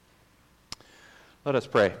Let us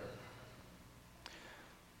pray.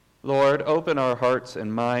 Lord, open our hearts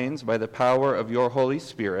and minds by the power of your Holy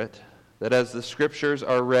Spirit, that as the Scriptures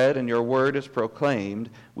are read and your word is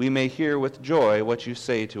proclaimed, we may hear with joy what you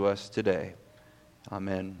say to us today.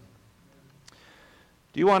 Amen.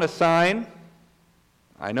 Do you want a sign?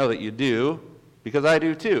 I know that you do, because I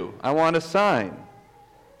do too. I want a sign.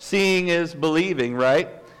 Seeing is believing, right?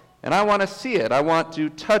 And I want to see it. I want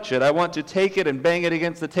to touch it. I want to take it and bang it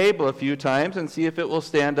against the table a few times and see if it will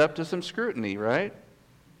stand up to some scrutiny, right?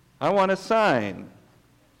 I want a sign.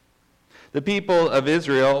 The people of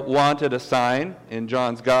Israel wanted a sign in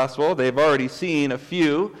John's Gospel. They've already seen a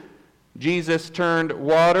few. Jesus turned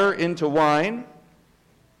water into wine.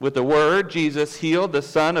 With the word, Jesus healed the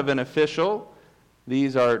son of an official.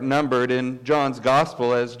 These are numbered in John's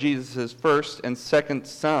Gospel as Jesus' first and second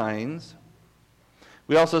signs.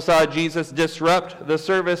 We also saw Jesus disrupt the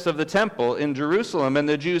service of the temple in Jerusalem, and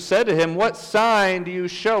the Jews said to him, "What sign do you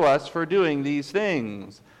show us for doing these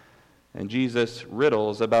things?" And Jesus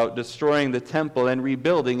riddles about destroying the temple and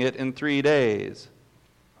rebuilding it in 3 days.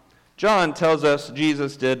 John tells us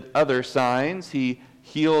Jesus did other signs. He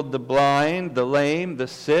healed the blind, the lame, the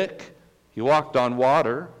sick. He walked on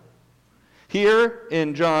water. Here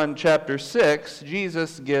in John chapter 6,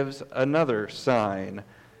 Jesus gives another sign.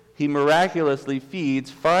 He miraculously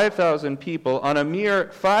feeds 5,000 people on a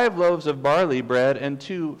mere 5 loaves of barley bread and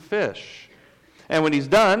 2 fish. And when he's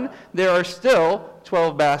done, there are still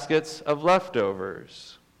 12 baskets of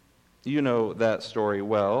leftovers. You know that story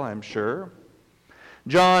well, I'm sure.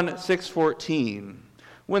 John 6:14.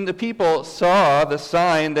 When the people saw the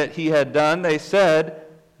sign that he had done, they said,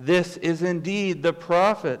 "This is indeed the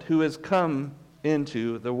prophet who has come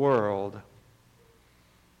into the world."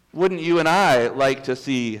 Wouldn't you and I like to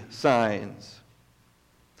see signs?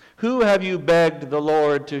 Who have you begged the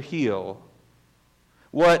Lord to heal?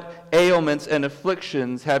 What ailments and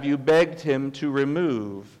afflictions have you begged him to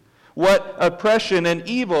remove? What oppression and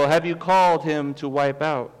evil have you called him to wipe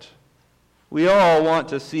out? We all want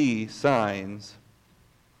to see signs.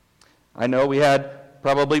 I know we had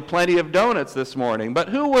probably plenty of donuts this morning, but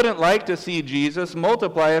who wouldn't like to see Jesus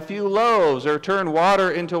multiply a few loaves or turn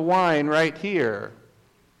water into wine right here?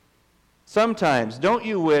 Sometimes, don't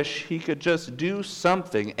you wish he could just do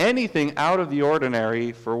something, anything out of the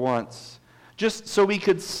ordinary for once, just so we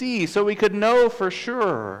could see, so we could know for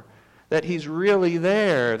sure that he's really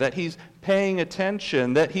there, that he's paying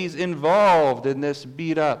attention, that he's involved in this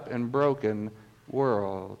beat up and broken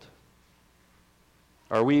world?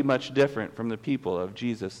 Are we much different from the people of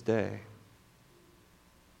Jesus' day?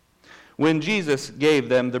 When Jesus gave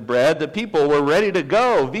them the bread, the people were ready to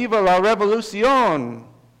go. Viva la revolución!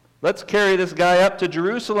 Let's carry this guy up to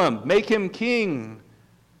Jerusalem. Make him king.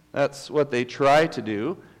 That's what they try to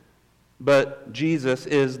do. But Jesus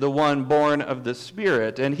is the one born of the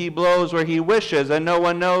Spirit, and he blows where he wishes, and no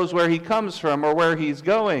one knows where he comes from or where he's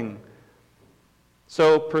going.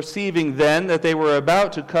 So perceiving then that they were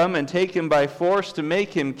about to come and take him by force to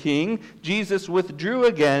make him king, Jesus withdrew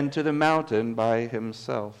again to the mountain by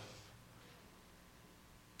himself.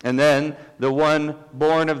 And then the one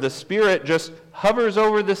born of the Spirit just hovers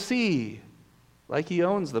over the sea like he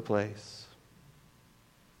owns the place.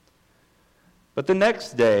 But the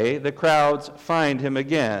next day, the crowds find him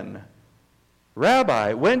again.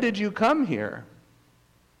 "Rabbi, when did you come here?"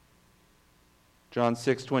 John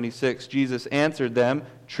 6:26, Jesus answered them,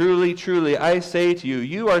 "Truly, truly, I say to you,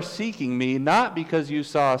 you are seeking me not because you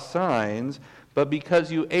saw signs, but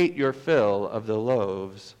because you ate your fill of the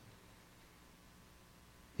loaves."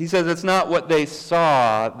 He says it's not what they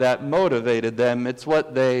saw that motivated them, it's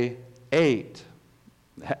what they ate.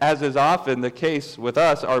 As is often the case with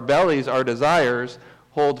us, our bellies, our desires,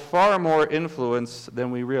 hold far more influence than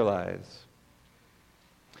we realize.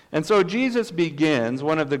 And so Jesus begins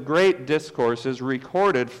one of the great discourses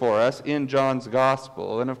recorded for us in John's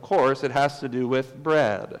Gospel. And of course, it has to do with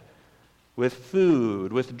bread, with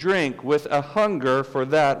food, with drink, with a hunger for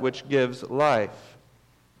that which gives life.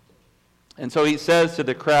 And so he says to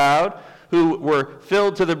the crowd, who were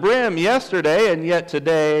filled to the brim yesterday and yet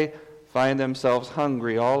today find themselves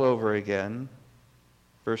hungry all over again.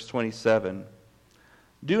 Verse 27,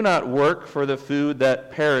 "Do not work for the food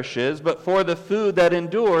that perishes, but for the food that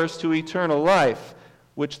endures to eternal life,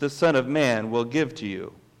 which the Son of Man will give to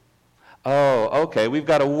you." Oh, okay, we've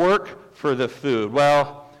got to work for the food.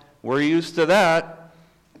 Well, we're used to that.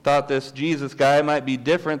 Thought this Jesus guy might be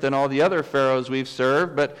different than all the other pharaohs we've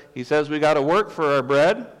served, but he says we got to work for our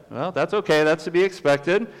bread. Well, that's okay. That's to be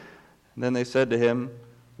expected. And then they said to him,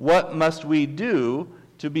 "What must we do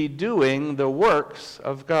to be doing the works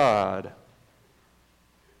of God?"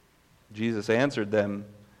 Jesus answered them,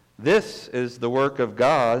 This is the work of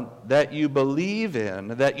God, that you believe in,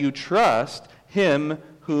 that you trust him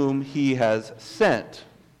whom he has sent.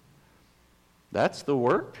 That's the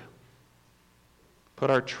work. Put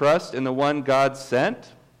our trust in the one God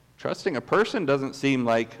sent. Trusting a person doesn't seem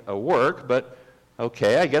like a work, but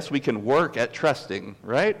okay, I guess we can work at trusting,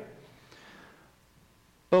 right?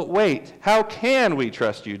 But wait, how can we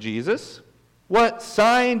trust you, Jesus? What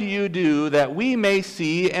sign do you do that we may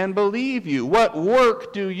see and believe you? What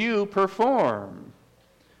work do you perform?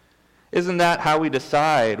 Isn't that how we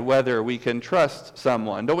decide whether we can trust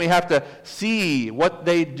someone? Don't we have to see what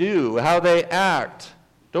they do, how they act?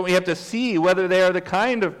 Don't we have to see whether they are the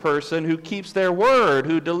kind of person who keeps their word,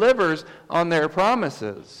 who delivers on their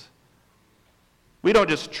promises? We don't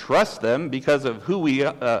just trust them because of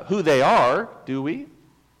who they are, do we?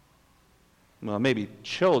 Well, maybe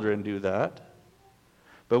children do that.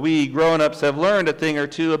 But we grown-ups have learned a thing or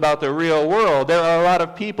two about the real world. There are a lot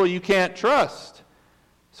of people you can't trust.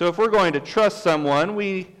 So if we're going to trust someone,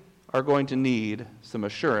 we are going to need some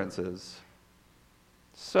assurances.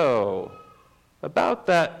 So, about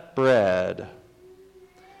that bread.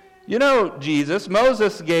 You know, Jesus,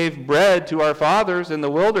 Moses gave bread to our fathers in the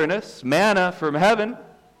wilderness, manna from heaven.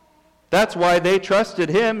 That's why they trusted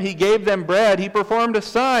him. He gave them bread. He performed a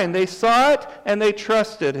sign. They saw it and they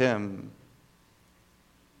trusted him.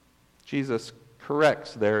 Jesus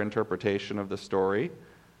corrects their interpretation of the story.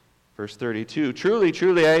 Verse 32, truly,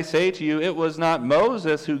 truly, I say to you, it was not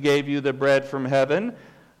Moses who gave you the bread from heaven,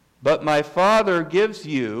 but my Father gives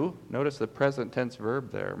you, notice the present tense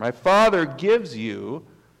verb there, my Father gives you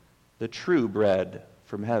the true bread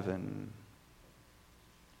from heaven.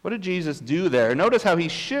 What did Jesus do there? Notice how he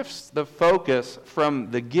shifts the focus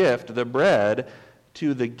from the gift, the bread,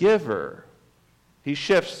 to the giver. He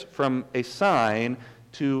shifts from a sign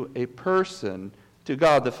to a person, to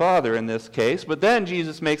God the Father in this case. But then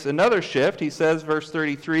Jesus makes another shift. He says, verse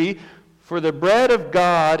 33, for the bread of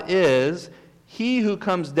God is he who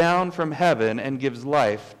comes down from heaven and gives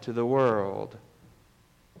life to the world.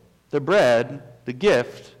 The bread, the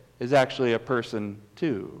gift, is actually a person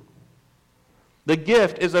too. The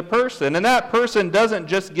gift is a person, and that person doesn't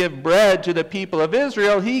just give bread to the people of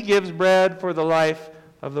Israel, he gives bread for the life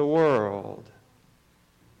of the world.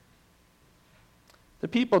 The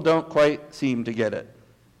people don't quite seem to get it.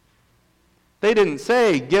 They didn't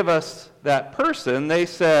say, give us that person. They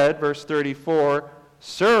said, verse 34,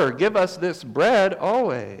 sir, give us this bread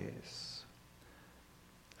always.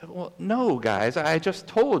 Well, no, guys, I just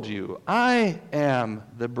told you, I am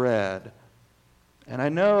the bread. And I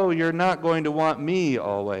know you're not going to want me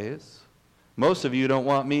always. Most of you don't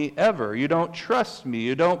want me ever. You don't trust me.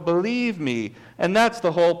 You don't believe me. And that's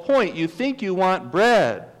the whole point. You think you want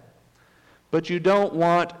bread. But you don't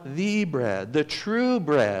want the bread, the true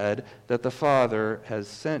bread that the Father has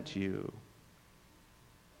sent you.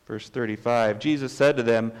 Verse 35, Jesus said to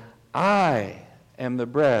them, I am the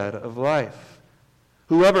bread of life.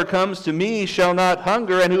 Whoever comes to me shall not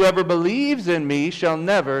hunger, and whoever believes in me shall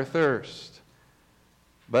never thirst.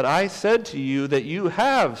 But I said to you that you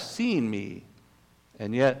have seen me,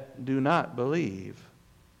 and yet do not believe.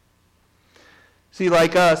 See,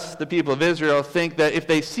 like us, the people of Israel think that if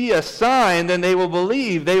they see a sign, then they will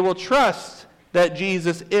believe, they will trust that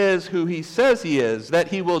Jesus is who he says he is, that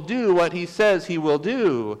he will do what he says he will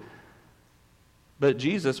do. But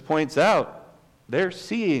Jesus points out, they're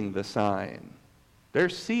seeing the sign. They're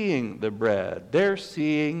seeing the bread. They're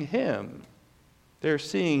seeing him. They're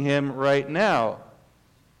seeing him right now.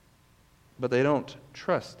 But they don't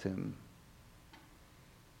trust him.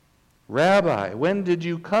 Rabbi, when did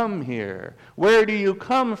you come here? Where do you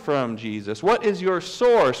come from, Jesus? What is your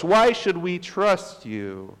source? Why should we trust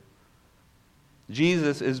you?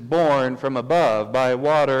 Jesus is born from above by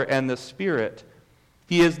water and the Spirit.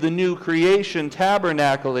 He is the new creation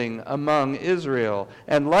tabernacling among Israel.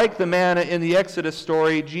 And like the manna in the Exodus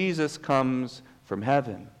story, Jesus comes from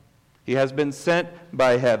heaven. He has been sent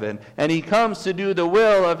by heaven, and he comes to do the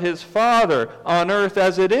will of his Father on earth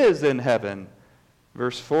as it is in heaven.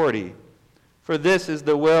 Verse 40, for this is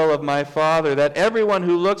the will of my Father, that everyone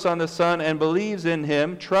who looks on the Son and believes in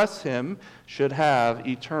him, trusts him, should have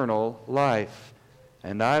eternal life.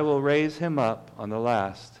 And I will raise him up on the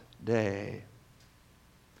last day.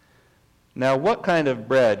 Now, what kind of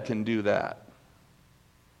bread can do that?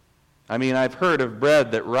 I mean, I've heard of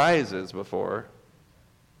bread that rises before.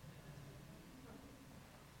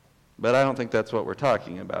 But I don't think that's what we're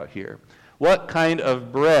talking about here. What kind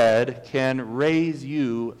of bread can raise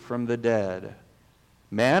you from the dead?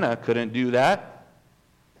 Manna couldn't do that.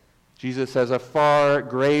 Jesus says a far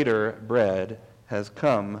greater bread has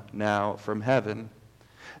come now from heaven.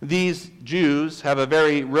 These Jews have a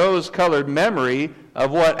very rose-colored memory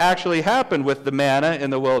of what actually happened with the manna in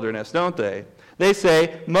the wilderness, don't they? They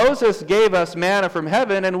say, Moses gave us manna from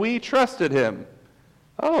heaven and we trusted him.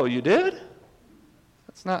 Oh, you did?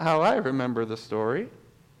 That's not how I remember the story.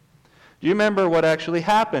 Do you remember what actually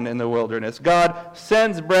happened in the wilderness? God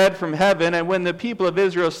sends bread from heaven, and when the people of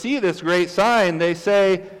Israel see this great sign, they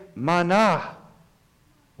say, Manna.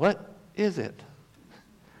 What is it?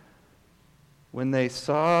 When they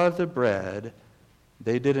saw the bread,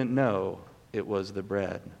 they didn't know it was the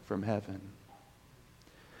bread from heaven.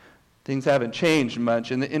 Things haven't changed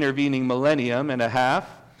much in the intervening millennium and a half.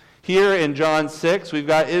 Here in John 6, we've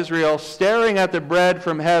got Israel staring at the bread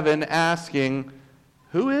from heaven, asking,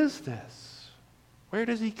 who is this? Where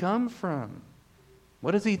does he come from?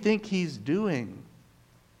 What does he think he's doing?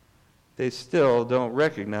 They still don't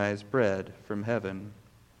recognize bread from heaven.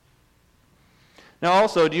 Now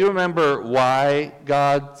also, do you remember why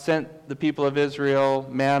God sent the people of Israel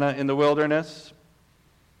manna in the wilderness?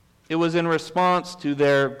 It was in response to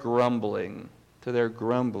their grumbling,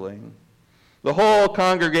 The whole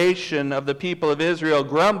congregation of the people of Israel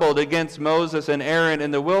grumbled against Moses and Aaron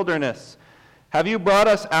in the wilderness. Have you brought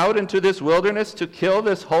us out into this wilderness to kill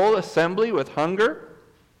this whole assembly with hunger?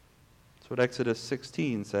 That's what Exodus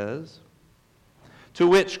 16 says. To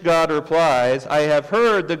which God replies, I have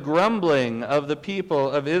heard the grumbling of the people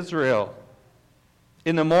of Israel.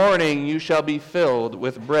 In the morning you shall be filled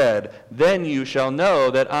with bread. Then you shall know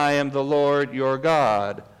that I am the Lord your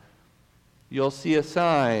God. You'll see a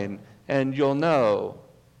sign and you'll know,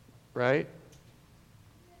 right?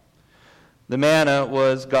 The manna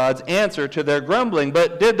was God's answer to their grumbling,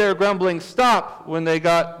 but did their grumbling stop when they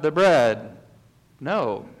got the bread?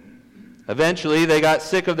 No. Eventually, they got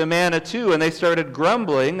sick of the manna too, and they started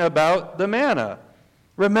grumbling about the manna.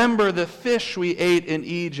 Remember the fish we ate in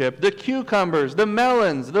Egypt, the cucumbers, the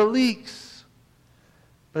melons, the leeks.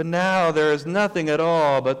 But now there is nothing at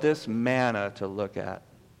all but this manna to look at.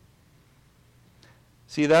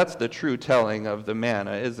 See, that's the true telling of the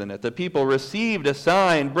manna, isn't it? The people received a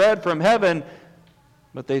sign, bread from heaven,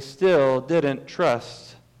 but they still didn't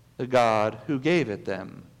trust the God who gave it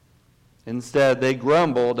them. Instead, they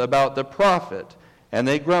grumbled about the prophet, and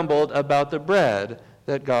they grumbled about the bread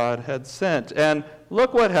that God had sent. And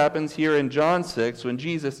look what happens here in John 6 when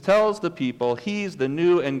Jesus tells the people he's the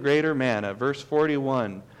new and greater manna. Verse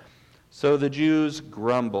 41, so the Jews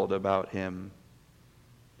grumbled about him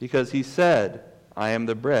because he said, I am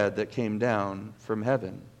the bread that came down from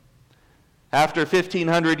heaven. After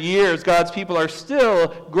 1,500 years, God's people are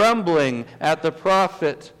still grumbling at the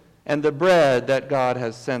prophet and the bread that God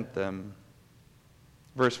has sent them.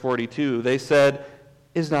 Verse 42, they said,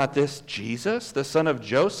 is not this Jesus, the son of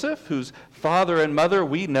Joseph, whose father and mother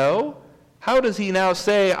we know? How does he now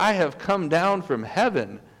say, I have come down from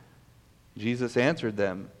heaven? Jesus answered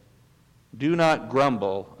them, do not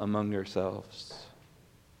grumble among yourselves.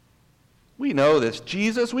 We know this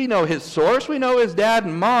Jesus. We know his source. We know his dad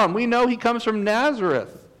and mom. We know he comes from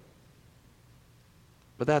Nazareth.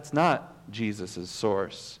 But that's not Jesus'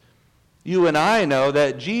 source. You and I know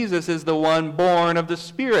that Jesus is the one born of the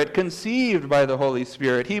Spirit, conceived by the Holy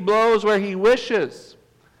Spirit. He blows where he wishes.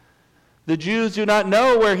 The Jews do not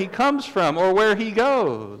know where he comes from or where he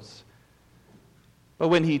goes. But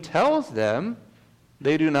when he tells them,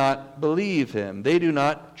 they do not believe him. They do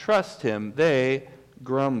not trust him. They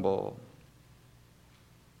grumble.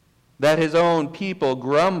 That his own people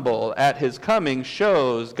grumble at his coming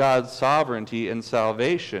shows God's sovereignty and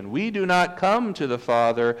salvation. We do not come to the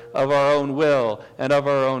Father of our own will and of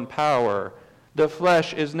our own power. The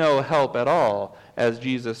flesh is no help at all, as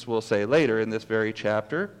Jesus will say later in this very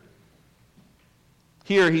chapter.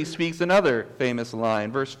 Here he speaks another famous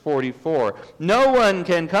line, verse 44. No one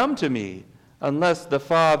can come to me unless the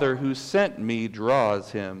Father who sent me draws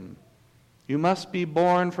him. You must be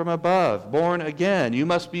born from above, born again. You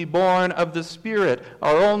must be born of the Spirit.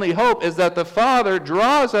 Our only hope is that the Father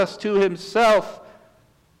draws us to himself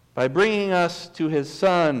by bringing us to his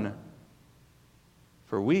Son.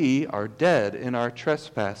 For we are dead in our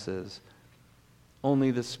trespasses.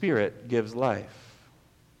 Only the Spirit gives life.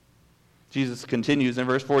 Jesus continues in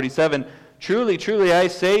verse 47, truly, truly, I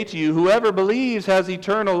say to you, whoever believes has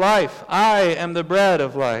eternal life. I am the bread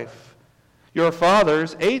of life. Your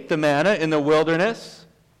fathers ate the manna in the wilderness,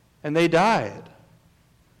 and they died.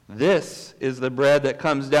 This is the bread that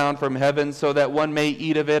comes down from heaven, so that one may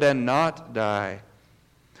eat of it and not die.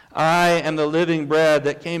 I am the living bread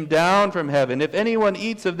that came down from heaven. If anyone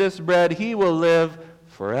eats of this bread, he will live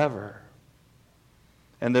forever.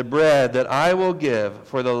 And the bread that I will give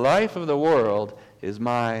for the life of the world is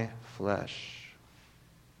my flesh.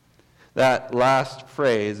 That last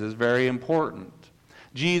phrase is very important.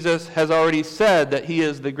 Jesus has already said that he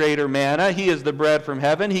is the greater manna. He is the bread from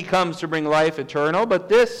heaven. He comes to bring life eternal. But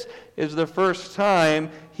this is the first time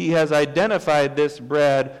he has identified this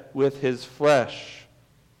bread with his flesh.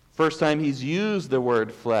 First time he's used the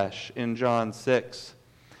word flesh in John 6.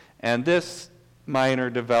 And this minor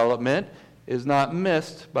development is not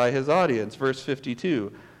missed by his audience. Verse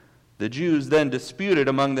 52. The Jews then disputed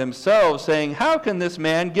among themselves, saying, "How can this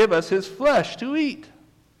man give us his flesh to eat?"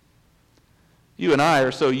 You and I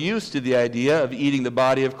are so used to the idea of eating the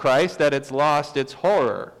body of Christ that it's lost its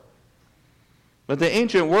horror. But the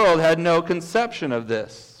ancient world had no conception of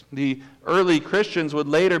this. The early Christians would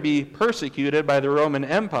later be persecuted by the Roman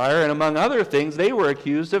Empire, and among other things, they were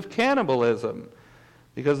accused of cannibalism,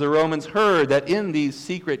 because the Romans heard that in these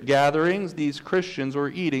secret gatherings, these Christians were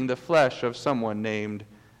eating the flesh of someone named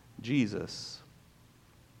Jesus.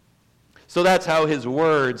 So that's how his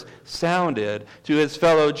words sounded to his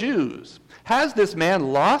fellow Jews. Has this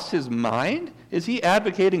man lost his mind? Is he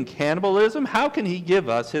advocating cannibalism? How can he give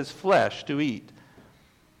us his flesh to eat?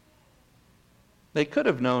 They could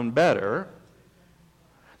have known better.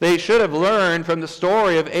 They should have learned from the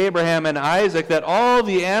story of Abraham and Isaac that all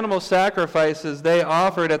the animal sacrifices they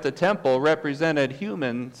offered at the temple represented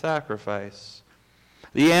human sacrifice.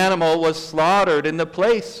 The animal was slaughtered in the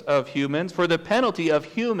place of humans for the penalty of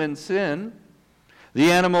human sin.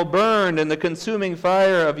 The animal burned in the consuming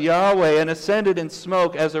fire of Yahweh and ascended in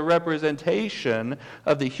smoke as a representation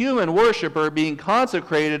of the human worshiper being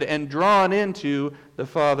consecrated and drawn into the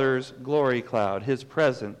Father's glory cloud, his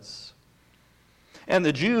presence. And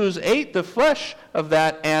the Jews ate the flesh of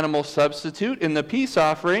that animal substitute in the peace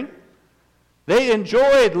offering. They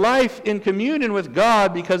enjoyed life in communion with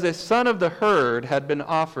God because a son of the herd had been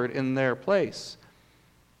offered in their place,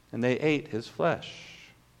 and they ate his flesh.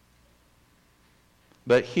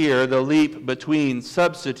 But here, the leap between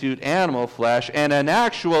substitute animal flesh and an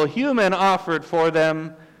actual human offered for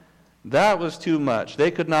them, that was too much. They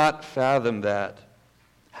could not fathom that.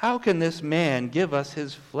 How can this man give us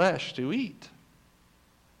his flesh to eat?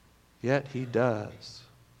 Yet he does.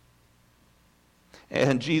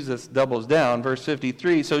 And Jesus doubles down, verse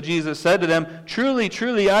 53. So Jesus said to them, "Truly,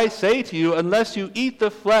 truly, I say to you, unless you eat the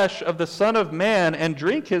flesh of the Son of Man and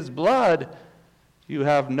drink his blood, you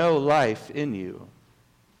have no life in you."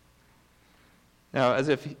 Now, as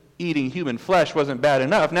if eating human flesh wasn't bad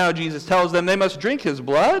enough, now Jesus tells them they must drink his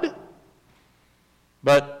blood.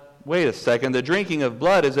 But wait a second, the drinking of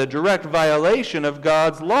blood is a direct violation of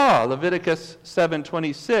God's law. Leviticus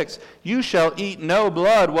 7:26, "You shall eat no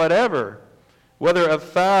blood whatever, whether of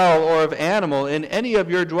fowl or of animal, in any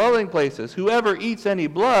of your dwelling places. Whoever eats any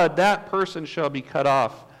blood, that person shall be cut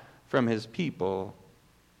off from his people."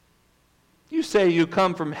 You say you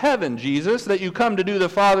come from heaven, Jesus, that you come to do the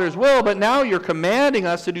Father's will, but now you're commanding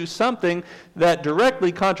us to do something that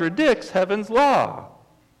directly contradicts heaven's law.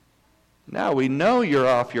 Now we know you're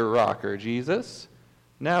off your rocker, Jesus.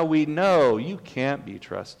 Now we know you can't be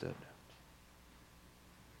trusted.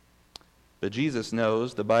 But Jesus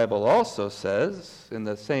knows, the Bible also says, in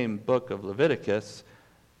the same book of Leviticus,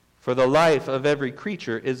 "For the life of every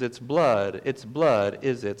creature is its blood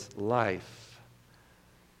is its life."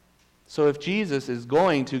 So if Jesus is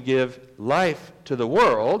going to give life to the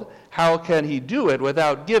world, how can he do it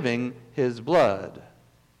without giving his blood?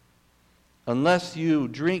 Unless you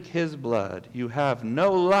drink his blood, you have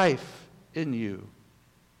no life in you.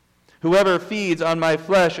 "Whoever feeds on my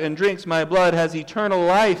flesh and drinks my blood has eternal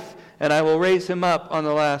life, and I will raise him up on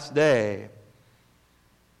the last day."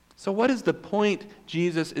 So what is the point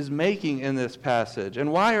Jesus is making in this passage?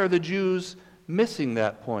 And why are the Jews missing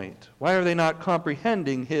that point? Why are they not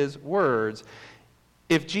comprehending his words?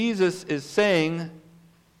 If Jesus is saying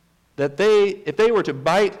that if they were to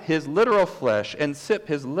bite his literal flesh and sip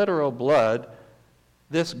his literal blood,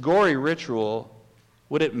 this gory ritual,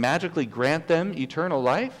 would it magically grant them eternal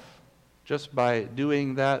life just by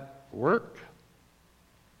doing that work?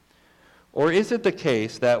 Or is it the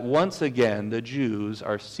case that once again the Jews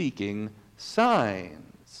are seeking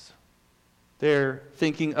signs? They're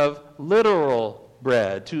thinking of literal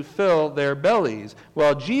bread to fill their bellies,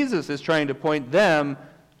 while Jesus is trying to point them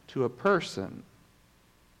to a person,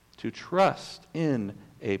 to trust in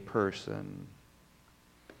a person.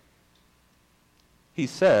 He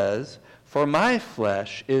says, "For my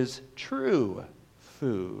flesh is true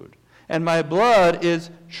food, and my blood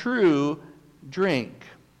is true drink."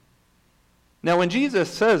 Now, when Jesus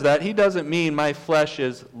says that, he doesn't mean my flesh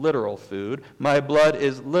is literal food, my blood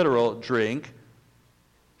is literal drink,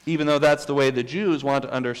 even though that's the way the Jews want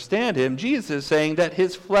to understand him. Jesus is saying that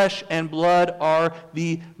his flesh and blood are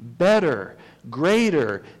the better,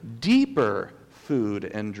 greater, deeper food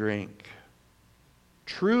and drink.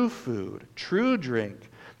 True food, true drink.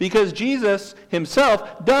 Because Jesus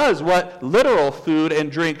himself does what literal food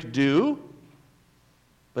and drink do,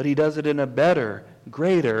 but he does it in a better,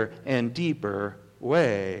 greater, and deeper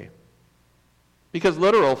way. Because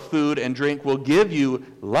literal food and drink will give you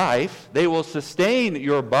life. They will sustain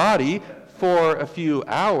your body for a few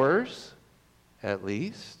hours, at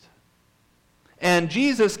least. And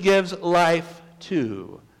Jesus gives life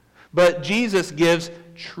too. But Jesus gives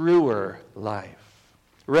truer life.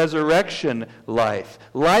 Resurrection life.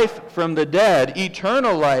 Life from the dead.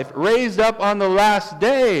 Eternal life. Raised up on the last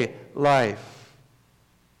day life.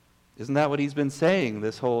 Isn't that what he's been saying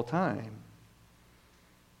this whole time?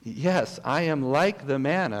 Yes, I am like the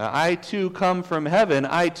manna. I too come from heaven.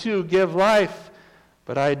 I too give life.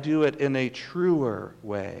 But I do it in a truer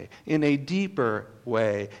way, in a deeper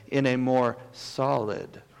way, in a more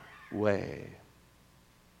solid way.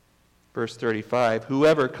 Verse 35,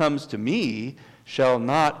 whoever comes to me shall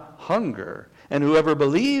not hunger, and whoever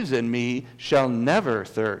believes in me shall never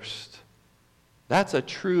thirst. That's a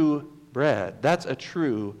true bread. That's a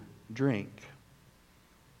true drink.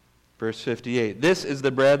 Verse 58, this is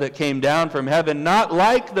the bread that came down from heaven, not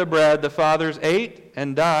like the bread the fathers ate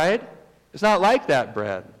and died. It's not like that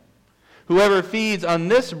bread. Whoever feeds on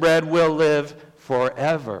this bread will live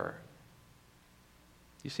forever.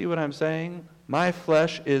 You see what I'm saying? My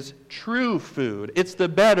flesh is true food. It's the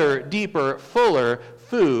better, deeper, fuller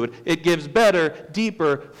food. It gives better,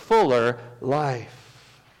 deeper, fuller life.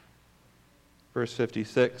 Verse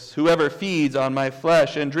 56, whoever feeds on my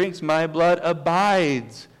flesh and drinks my blood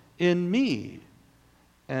abides in me,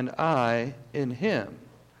 and I in him.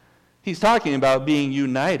 He's talking about being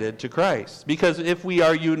united to Christ. Because if we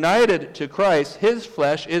are united to Christ, his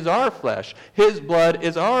flesh is our flesh. His blood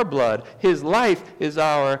is our blood. His life is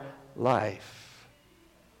our life.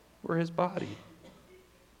 We're his body.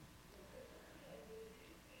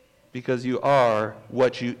 Because you are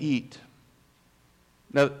what you eat.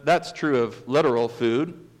 Now, that's true of literal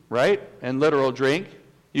food, right? And literal drink.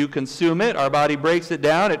 You consume it, our body breaks it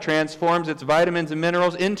down, it transforms its vitamins and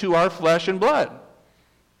minerals into our flesh and blood.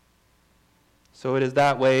 So it is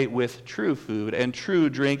that way with true food and true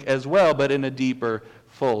drink as well, but in a deeper,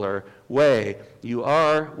 fuller way. You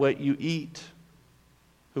are what you eat.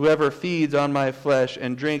 Whoever feeds on my flesh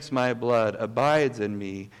and drinks my blood abides in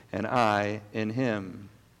me, and I in him.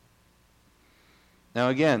 Now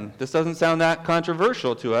again, this doesn't sound that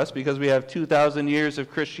controversial to us because we have 2,000 years of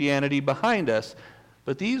Christianity behind us,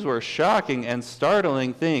 but these were shocking and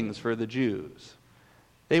startling things for the Jews.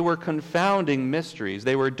 They were confounding mysteries.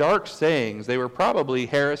 They were dark sayings. They were probably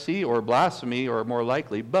heresy or blasphemy, or more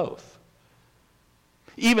likely both.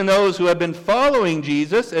 Even those who had been following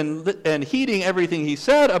Jesus and heeding everything he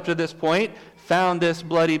said up to this point found this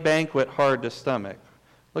bloody banquet hard to stomach.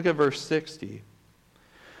 Look at verse 60.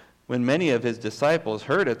 When many of his disciples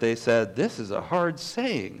heard it, they said, "This is a hard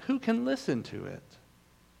saying. Who can listen to it?"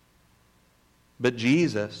 But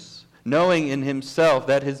Jesus, knowing in himself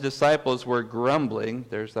that his disciples were grumbling,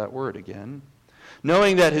 there's that word again,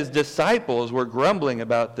 knowing that his disciples were grumbling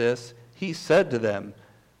about this, he said to them,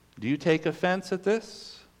 "Do you take offense at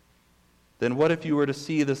this? Then what if you were to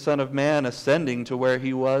see the Son of Man ascending to where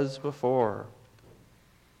he was before?"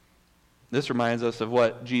 This reminds us of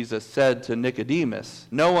what Jesus said to Nicodemus.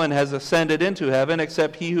 No one has ascended into heaven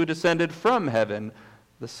except he who descended from heaven,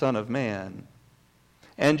 the Son of Man.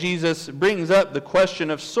 And Jesus brings up the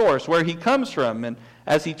question of source, where he comes from. And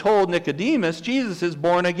as he told Nicodemus, Jesus is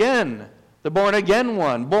born again, the born again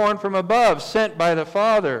one, born from above, sent by the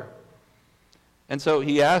Father. And so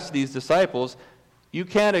he asked these disciples, "You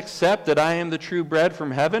can't accept that I am the true bread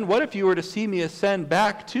from heaven? What if you were to see me ascend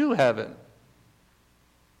back to heaven?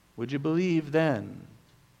 Would you believe then?"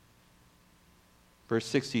 Verse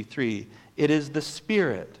 63, "It is the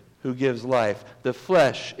Spirit who gives life. The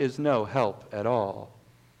flesh is no help at all."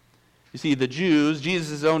 You see, the Jews,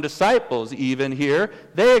 Jesus' own disciples even here,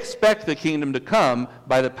 they expect the kingdom to come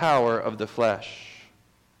by the power of the flesh.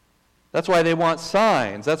 That's why they want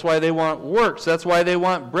signs. That's why they want works. That's why they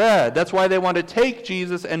want bread. That's why they want to take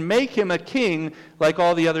Jesus and make him a king like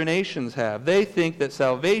all the other nations have. They think that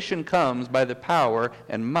salvation comes by the power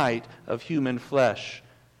and might of human flesh.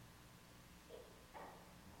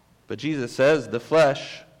 But Jesus says the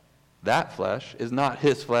flesh, that flesh, is not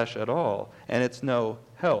his flesh at all, and it's no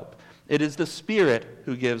help. It is the Spirit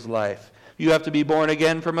who gives life. You have to be born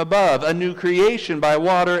again from above, a new creation by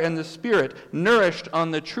water and the Spirit, nourished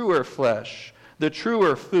on the truer flesh, the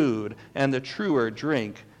truer food, and the truer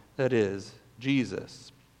drink that is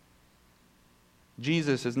Jesus.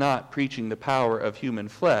 Jesus is not preaching the power of human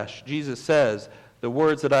flesh. Jesus says, the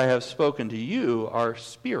words that I have spoken to you are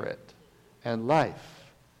spirit and life.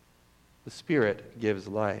 The Spirit gives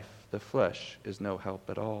life. The flesh is no help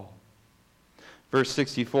at all. Verse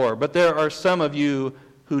 64, but there are some of you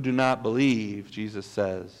who do not believe, Jesus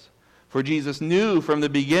says. For Jesus knew from the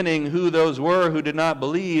beginning who those were who did not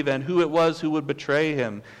believe and who it was who would betray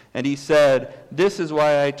him. And he said, this is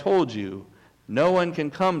why I told you, no one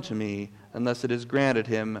can come to me unless it is granted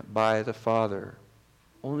him by the Father.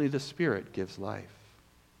 Only the Spirit gives life.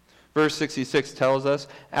 Verse 66 tells us,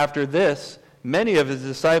 after this, many of his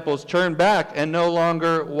disciples turned back and no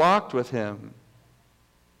longer walked with him.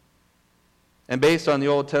 And based on the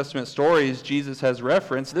Old Testament stories Jesus has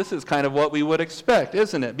referenced, this is kind of what we would expect,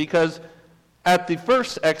 isn't it? Because at the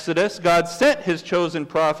first Exodus, God sent his chosen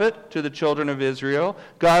prophet to the children of Israel.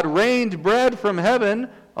 God rained bread from heaven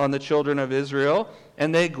on the children of Israel,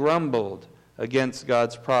 and they grumbled against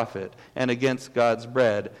God's prophet and against God's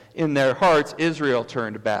bread. In their hearts, Israel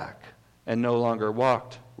turned back and no longer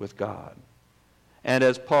walked with God. And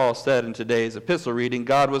as Paul said in today's epistle reading,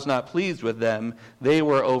 God was not pleased with them. They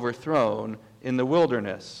were overthrown in the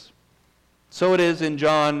wilderness. So it is in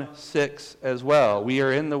John 6 as well. We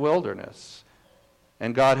are in the wilderness,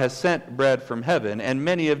 and God has sent bread from heaven, and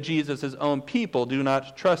many of Jesus' own people do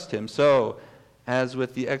not trust him. So, as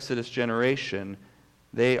with the Exodus generation,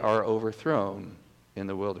 they are overthrown in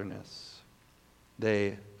the wilderness.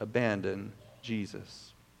 They abandon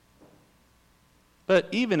Jesus. But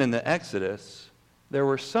even in the Exodus, there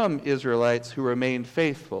were some Israelites who remained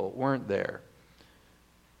faithful, weren't there?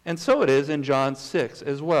 And so it is in John 6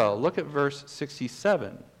 as well. Look at verse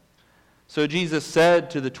 67. So Jesus said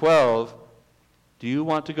to the 12, do you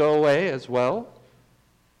want to go away as well?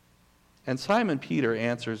 And Simon Peter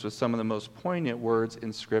answers with some of the most poignant words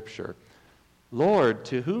in Scripture. Lord,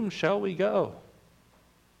 to whom shall we go?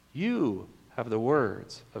 You have the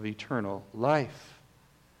words of eternal life.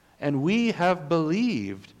 And we have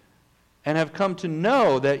believed and have come to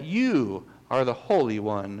know that you are the Holy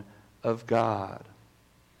One of God.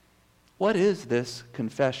 What is this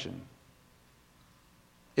confession?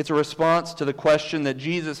 It's a response to the question that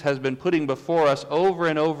Jesus has been putting before us over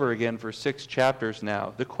and over again for 6 chapters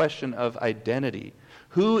now, the question of identity.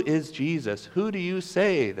 Who is Jesus? Who do you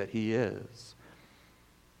say that he is?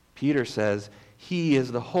 Peter says, he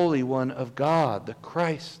is the Holy One of God, the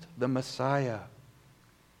Christ, the Messiah.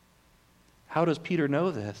 How does Peter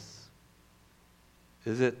know this?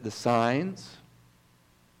 Is it the signs?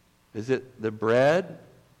 Is it the bread?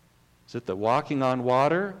 Is it the walking on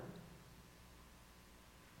water?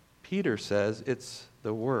 Peter says it's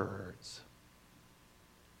the words.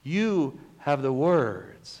 You have the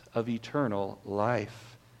words of eternal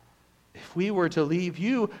life. If we were to leave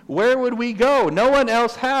you, where would we go? No one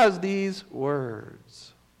else has these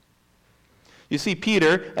words. You see,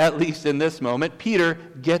 Peter, at least in this moment, Peter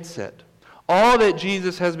gets it. All that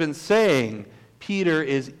Jesus has been saying, Peter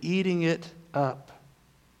is eating it up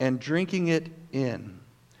and drinking it in.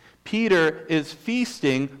 Peter is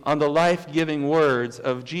feasting on the life-giving words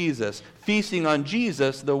of Jesus, feasting on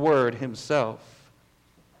Jesus, the Word himself.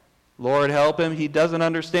 Lord help him, he doesn't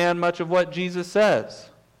understand much of what Jesus says,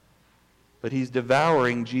 but he's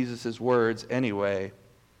devouring Jesus' words anyway,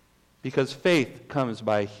 because faith comes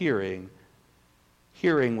by hearing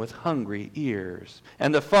with hungry ears.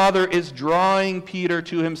 And the Father is drawing Peter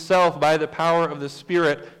to himself by the power of the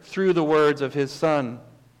Spirit through the words of his Son.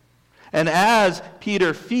 And as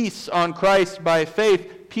Peter feasts on Christ by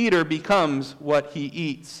faith, Peter becomes what he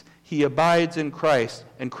eats. He abides in Christ,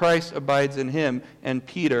 and Christ abides in him, and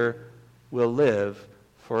Peter will live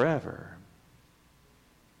forever.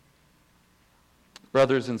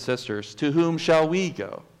 Brothers and sisters, to whom shall we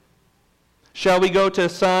go? Shall we go to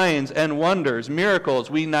signs and wonders,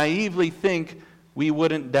 miracles we naively think we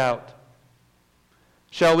wouldn't doubt?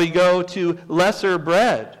 Shall we go to lesser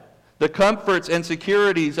bread, the comforts and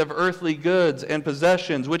securities of earthly goods and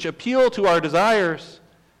possessions which appeal to our desires,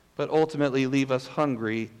 but ultimately leave us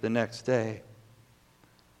hungry the next day?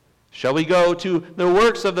 Shall we go to the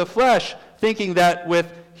works of the flesh, thinking that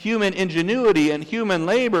with human ingenuity and human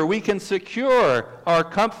labor we can secure our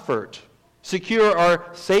comfort, secure our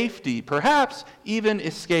safety, perhaps even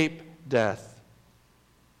escape death?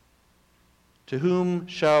 To whom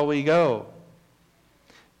shall we go?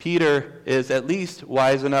 Peter is at least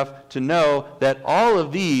wise enough to know that all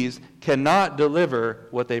of these cannot deliver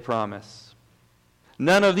what they promise.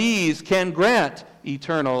 None of these can grant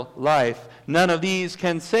eternal life. None of these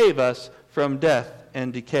can save us from death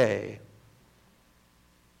and decay.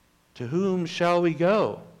 To whom shall we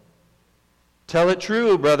go? Tell it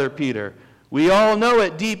true, Brother Peter. We all know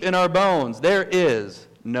it deep in our bones. There is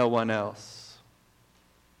no one else.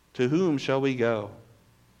 To whom shall we go?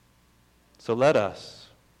 So let us,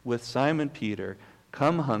 with Simon Peter,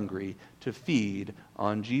 come hungry to feed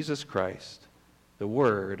on Jesus Christ, the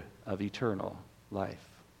word of eternal life.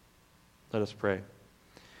 Let us pray.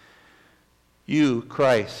 You,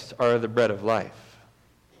 Christ, are the bread of life.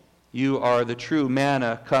 You are the true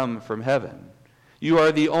manna come from heaven. You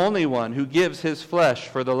are the only one who gives his flesh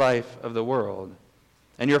for the life of the world.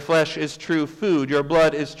 And your flesh is true food, your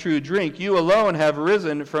blood is true drink. You alone have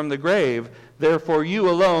risen from the grave. Therefore, you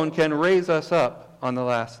alone can raise us up on the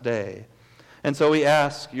last day. And so we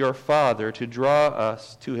ask your Father to draw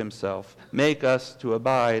us to himself, make us to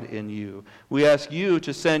abide in you. We ask you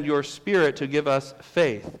to send your Spirit to give us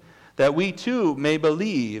faith, that we too may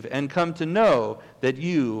believe and come to know that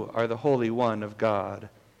you are the Holy One of God.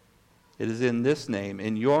 It is in this name,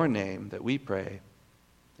 in your name, that we pray.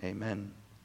 Amen.